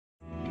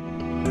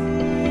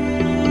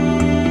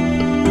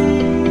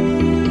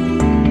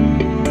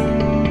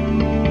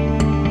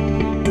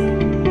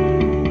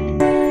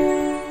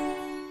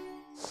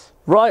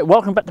Right,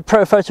 welcome back to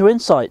Pro Photo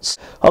Insights.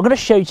 I'm going to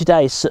show you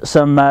today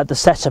some the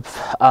setup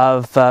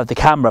of the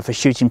camera for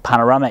shooting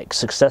panoramics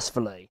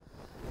successfully.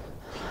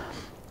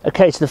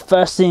 Okay, so the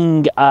first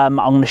thing I'm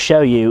going to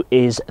show you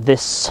is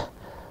this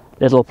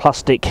little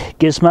plastic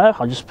gizmo.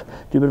 I'll just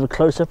do a bit of a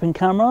close-up in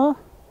camera.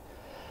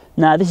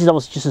 Now this is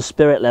obviously just a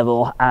spirit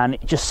level and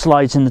it just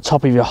slides in the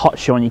top of your hot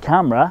shoe on your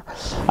camera,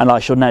 and I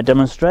shall now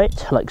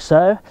demonstrate like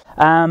so.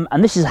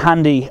 And this is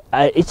handy.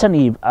 It's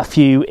only a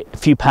few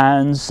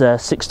pounds,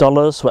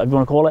 $6, whatever you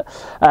want to call it,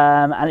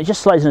 and it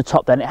just slides in the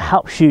top. Then it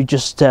helps you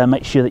just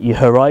make sure that your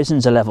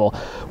horizons are level.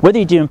 Whether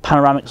you're doing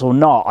panoramics or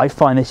not, I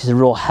find this is a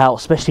real help,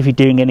 especially if you're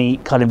doing any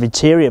kind of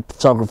interior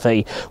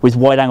photography with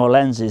wide angle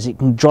lenses. It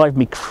can drive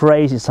me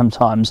crazy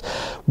sometimes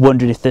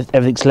wondering if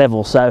everything's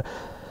level. So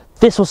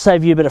this will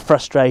save you a bit of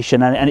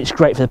frustration, and it's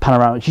great for the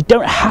panoramics. You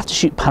don't have to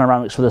shoot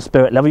panoramics with a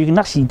spirit level. You can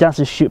actually have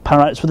to shoot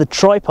panoramics with a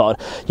tripod.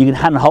 You can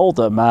hand hold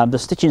them. The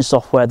stitching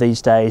software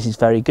these days is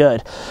very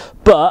good,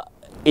 but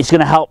it's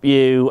going to help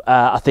you,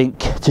 I think,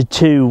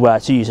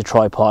 to use a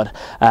tripod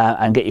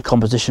and get your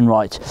composition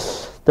right.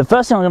 The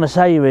first thing I'm going to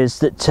tell you is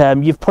that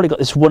you've probably got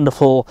this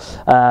wonderful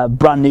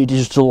brand new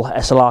digital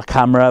SLR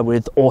camera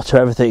with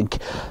auto everything.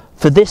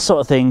 For this sort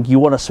of thing, you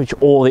want to switch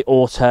all the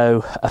auto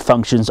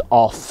functions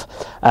off.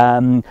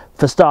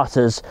 For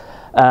starters,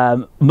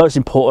 most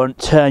important,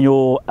 turn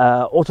your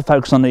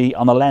autofocus on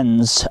the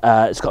lens.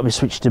 It's got to be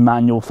switched to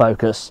manual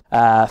focus,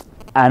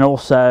 and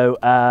also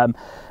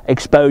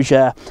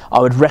exposure. I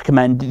would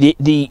recommend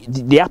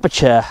the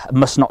aperture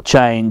must not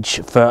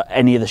change for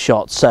any of the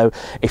shots. So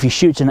if you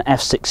shoot an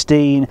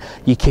f/16,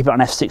 you keep it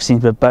on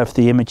f/16 for both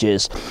the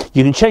images.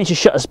 You can change the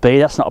shutter speed.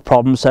 That's not a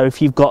problem. So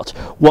if you've got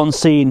one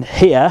scene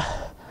here,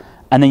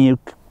 and then you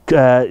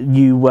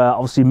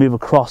obviously move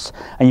across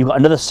and you've got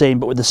another scene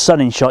but with the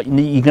sun in shot,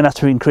 you're going to have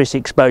to increase the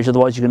exposure,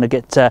 otherwise you're going to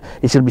get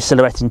it's going to be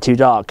silhouetted too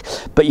dark.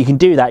 But you can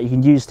do that. You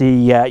can use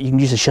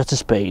the shutter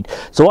speed.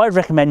 So I'd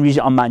recommend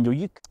using it on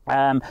manual.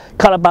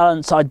 Color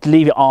balance, I'd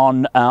leave it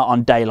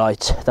on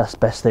daylight. That's the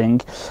best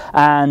thing,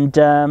 and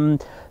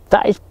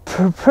that is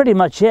pretty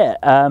much it.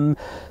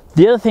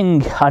 The other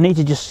thing I need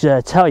to just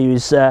tell you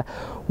is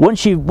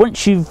once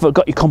you've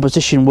got your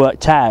composition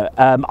worked out,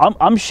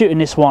 I'm shooting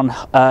this one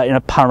in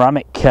a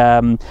panoramic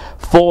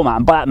format,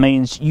 and by that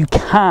means you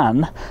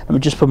can, let me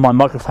just put my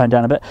microphone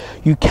down a bit,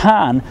 you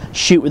can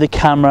shoot with the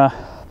camera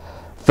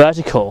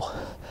vertical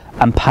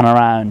and pan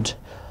around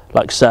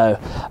like so,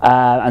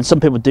 and some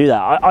people do that.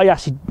 I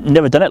actually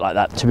never done it like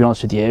that, to be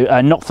honest with you,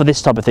 not for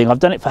this type of thing. I've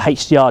done it for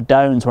HDR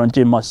domes when I'm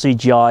doing my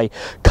CGI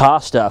car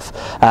stuff,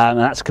 and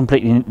that's a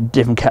completely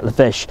different kettle of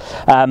fish.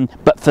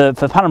 But for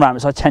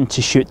panoramics, I tend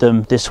to shoot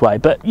them this way,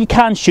 but you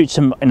can shoot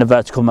them in a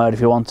vertical mode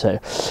if you want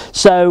to.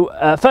 So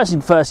first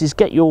thing first is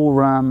get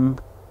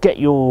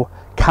your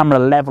camera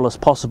level as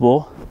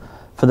possible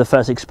for the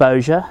first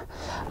exposure,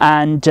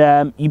 and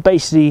you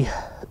basically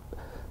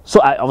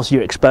sort out obviously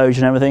your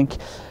exposure and everything.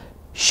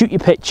 Shoot your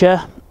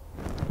picture,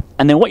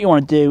 and then what you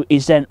want to do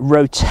is then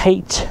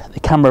rotate the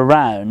camera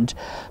around,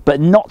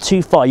 but not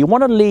too far. You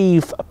want to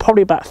leave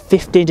probably about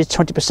 15 to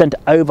 20%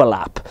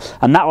 overlap,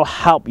 and that will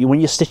help you when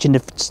you're stitching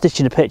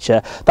the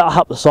picture. That'll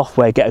help the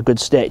software get a good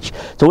stitch.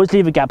 So always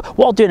leave a gap.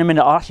 What I'll do in a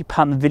minute, I'll actually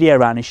pan the video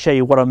around and show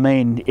you what I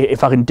mean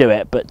if I can do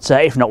it, but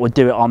if not, we'll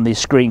do it on the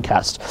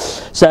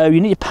screencast. So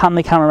you need to pan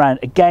the camera around.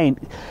 Again,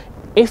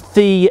 if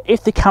the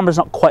camera's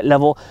not quite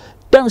level,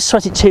 don't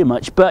sweat it too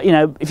much, but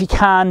if you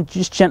can,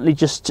 just gently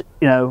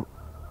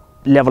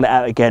level it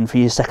out again for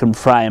your second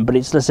frame. But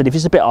it's, listen, if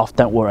it's a bit off,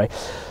 don't worry.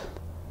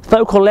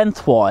 Focal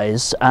length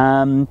wise,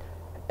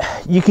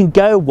 you can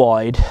go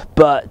wide,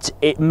 but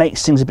it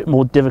makes things a bit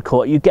more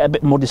difficult. You get a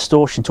bit more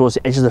distortion towards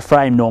the edge of the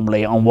frame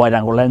normally on wide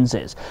angle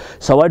lenses.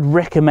 So I'd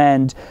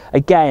recommend,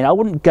 again,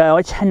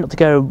 I tend not to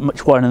go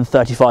much wider than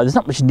 35. There's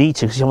not much need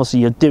to, because obviously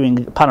you're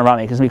doing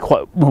panoramic, it's going to be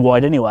quite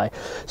wide anyway.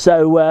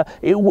 So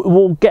it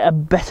will get a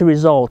better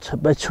result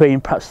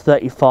between perhaps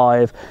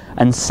 35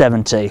 and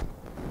 70.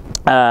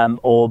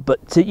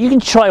 But you can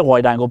try a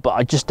wide angle, but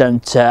I just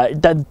don't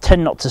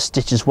tend not to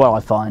stitch as well, I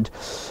find.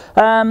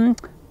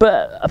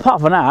 But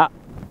apart from that,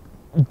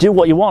 do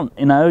what you want.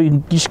 You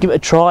can just give it a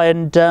try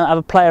and have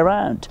a play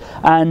around.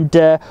 And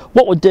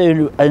what we'll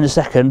do in a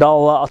second,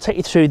 I'll take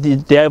you through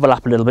the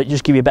overlap a little bit,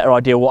 just give you a better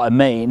idea of what I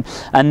mean,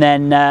 and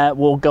then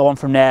we'll go on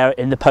from there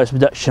in the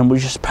post-production.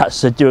 We'll just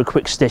perhaps do a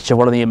quick stitch of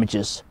one of the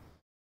images.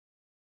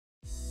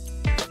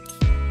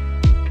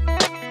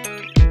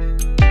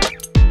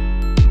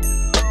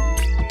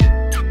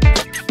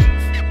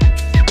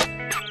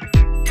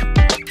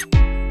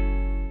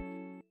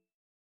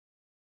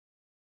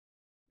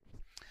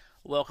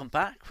 Welcome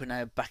back. We're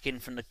now back in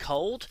from the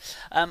cold.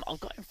 I've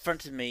got in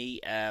front of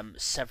me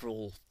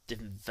several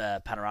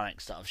different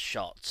panoramics that I've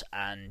shot,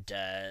 and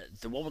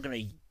the one we're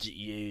going to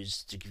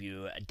use to give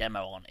you a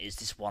demo on is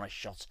this one I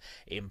shot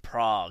in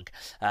Prague.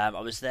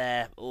 I was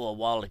there a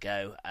while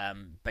ago,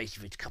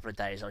 basically for a couple of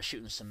days. I was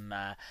shooting some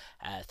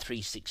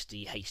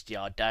 360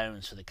 HDR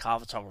domes for the car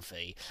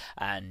photography,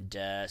 and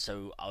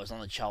so I was on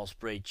the Charles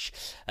Bridge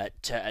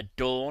at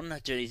dawn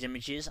doing these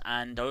images,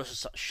 and I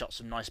also shot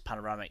some nice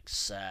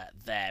panoramics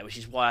there, which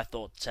is why I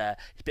thought it's a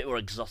bit more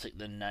exotic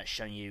than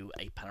showing you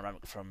a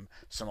panoramic from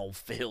some old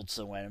field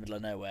somewhere in the middle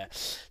of nowhere.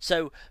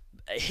 So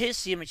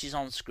here's the images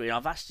on screen.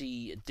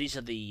 These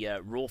are the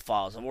raw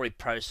files. I've already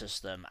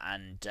processed them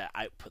and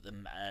output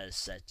them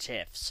as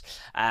TIFFs,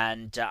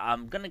 and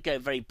I'm going to go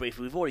very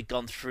briefly. We've already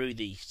gone through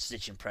the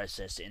stitching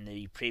process in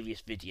the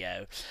previous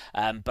video,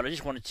 but I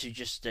just wanted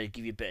to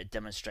give you a bit of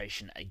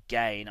demonstration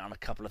again on a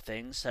couple of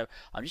things. So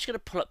I'm just going to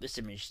pull up this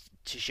image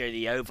to show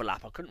the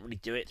overlap. I couldn't really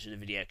do it through the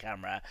video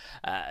camera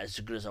as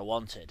good as I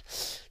wanted.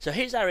 So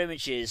here's our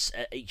images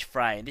at each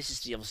frame. This is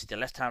obviously the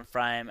left hand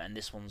frame, and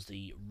this one's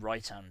the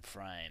right hand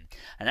frame.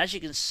 And as you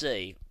can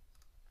see,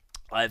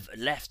 I've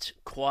left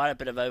quite a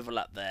bit of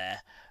overlap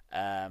there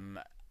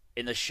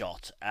in the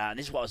shot, and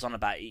this is what I was on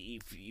about.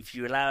 If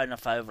you allow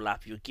enough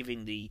overlap, you're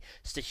giving the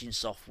stitching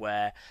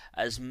software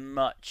as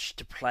much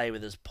to play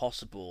with as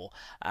possible.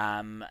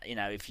 You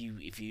know, if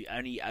you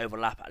only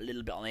overlap a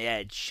little bit on the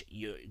edge,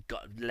 you've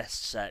got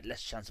less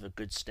chance of a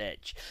good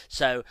stitch.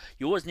 So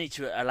you always need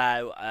to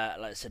allow,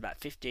 like I said, about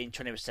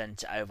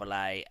 15-20%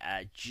 overlay,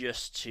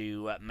 just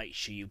to make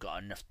sure you've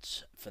got enough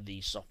for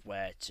the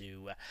software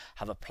to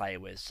have a play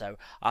with. So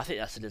I think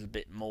that's a little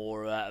bit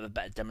more of a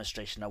better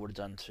demonstration I would have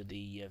done through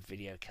the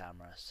video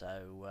camera.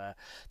 So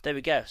there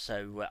we go.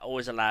 So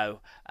always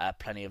allow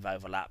plenty of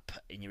overlap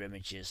in your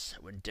images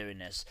when doing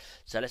this.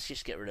 So let's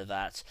just get rid of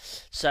that.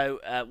 So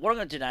what I'm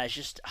going to do now is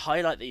just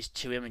highlight these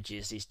two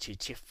images, these two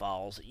TIFF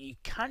files. You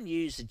can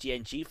use the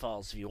DNG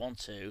files if you want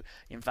to.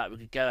 In fact, we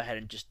could go ahead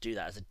and just do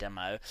that as a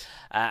demo,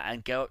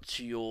 and go up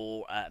to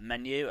your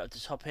menu at the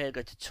top here,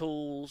 go to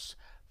Tools,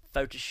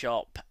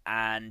 Photoshop,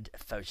 and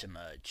Photo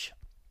Merge,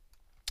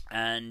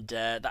 and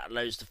that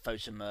loads the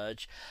Photo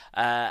Merge.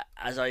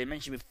 As I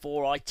mentioned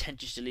before, I tend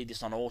just to leave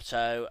this on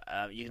auto.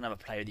 You can have a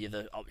play with the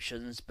other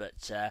options,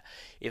 but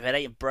if it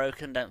ain't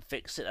broken, don't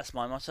fix it. That's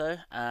my motto.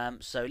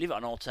 So leave it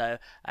on auto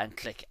and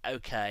click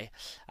OK,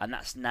 and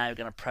that's now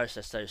going to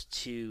process those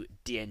two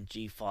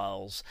DNG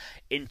files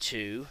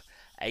into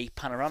a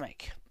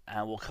panoramic,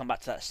 and we'll come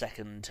back to that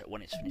second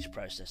when it's finished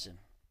processing.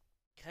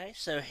 Okay,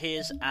 so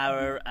here's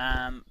our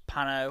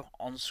pano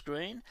on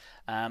screen.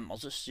 I'll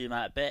just zoom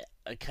out a bit.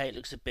 Okay, it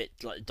looks a bit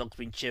like the dog's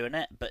been chewing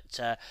it, but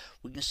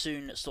we can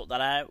soon sort that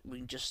out. We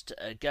can just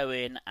go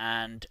in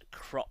and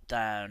crop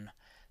down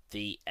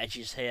the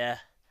edges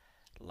here,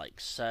 like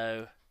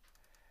so,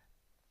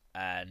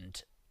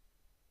 and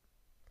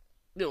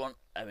good one.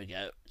 There we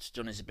go. It's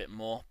done this a bit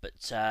more,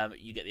 but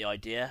you get the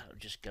idea. I'll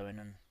just go in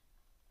and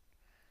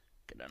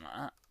get down like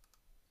that.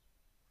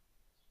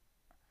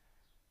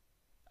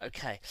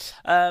 Okay,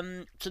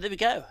 so there we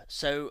go.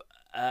 So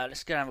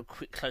let's go and have a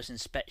quick close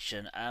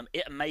inspection.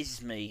 It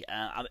amazes me.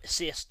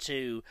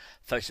 CS2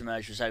 Photo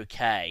Merge was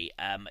okay.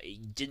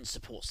 It didn't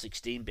support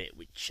 16-bit,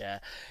 which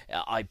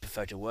I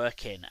prefer to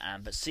work in.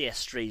 But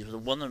CS3 was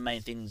one of the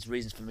main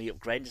reasons for me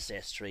upgrading to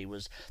CS3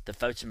 was the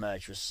Photo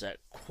Merge was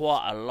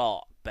quite a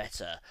lot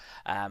better,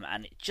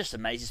 and it just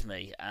amazes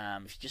me.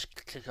 If you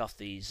just click off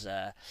these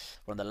one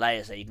of the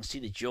layers there, you can see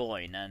the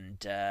join,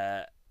 and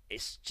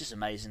it's just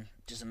amazing,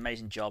 just an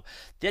amazing job.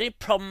 The only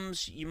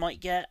problems you might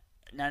get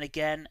now and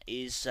again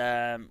is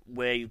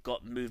where you've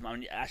got movement. I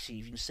mean, actually,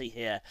 you can see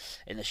here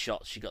in the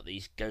shots, you've got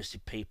these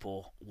ghosted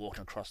people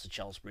walking across the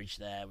Charles Bridge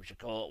there, which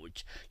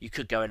you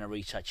could go in and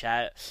retouch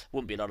out.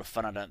 Wouldn't be a lot of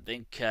fun, I don't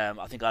think.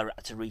 I think I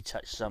had to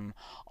retouch some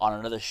on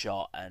another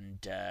shot, and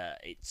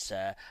it's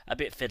a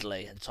bit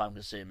fiddly and time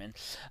consuming.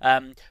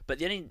 But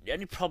the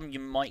only problem you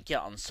might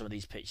get on some of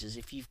these pictures,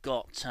 if you've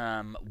got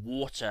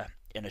water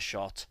in a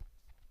shot,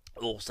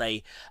 or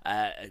say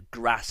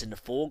grass in the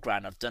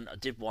foreground. I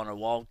did one a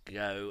while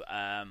ago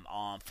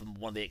from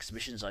one of the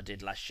exhibitions I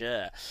did last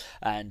year,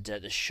 and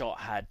the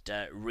shot had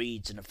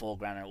reeds in the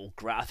foreground and all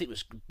grass. I think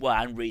it was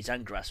and reeds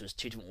and grass. It was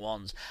two different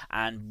ones,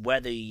 and where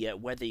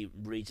the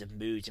reeds have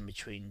moved in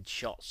between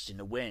shots in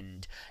the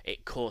wind,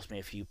 it caused me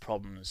a few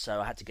problems.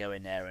 So I had to go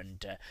in there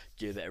and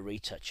do a bit of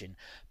retouching.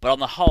 But on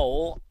the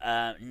whole,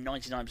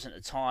 99% of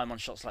the time on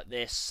shots like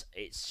this,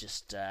 it's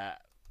just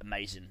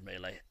amazing,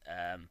 really.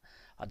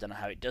 I don't know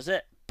how it does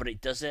it, but it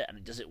does it, and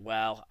it does it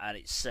well, and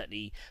it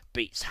certainly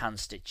beats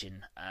hand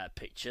stitching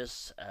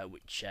pictures,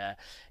 which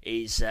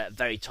is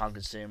very time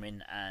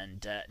consuming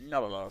and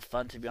not a lot of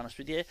fun, to be honest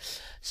with you.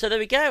 So there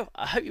we go.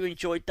 I hope you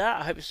enjoyed that.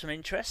 I hope it's some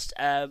interest.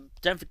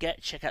 Don't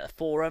forget, check out the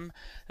forum,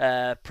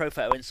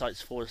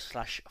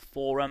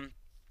 ProPhotoInsights/forum.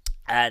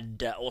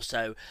 And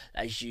also,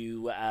 as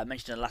you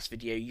mentioned in the last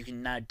video, you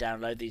can now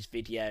download these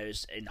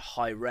videos in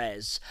high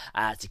res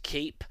to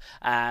keep,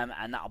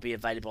 and that'll be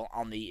available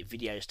on the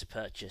videos to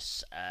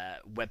purchase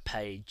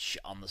webpage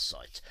on the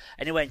site.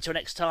 Anyway, until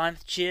next time,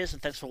 cheers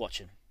and thanks for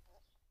watching.